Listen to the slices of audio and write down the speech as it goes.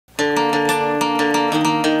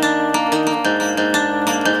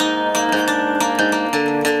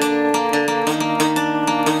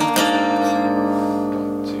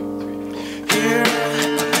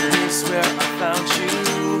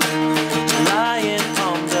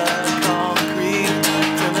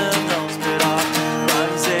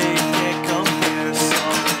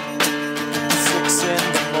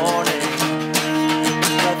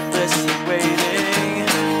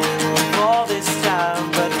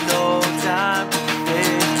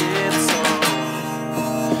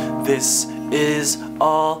This is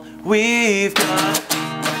all we've got.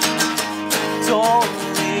 Don't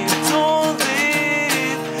leave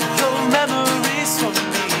your memories from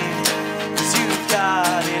me, 'cause you've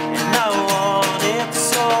got it and I want it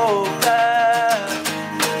so bad.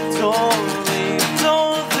 Don't leave,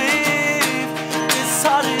 this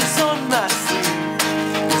heart is on my sleeve,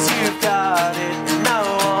 'cause you've got it and I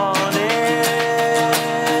want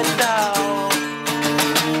it now.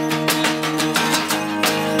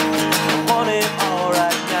 I want it all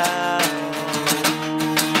right now.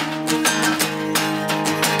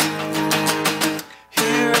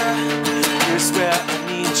 Here's where I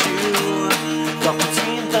need you. Look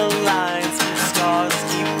between the lines, keep scars,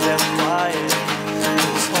 keep them quiet.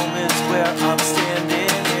 'Cause home is where I'm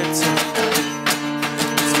standing here tonight.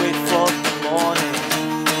 Let's wait for the morning.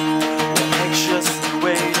 We're anxiously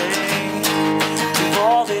waiting. With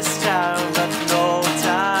all this time, but no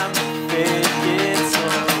time to fake it so.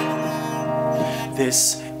 This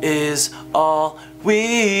is all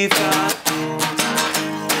we've got.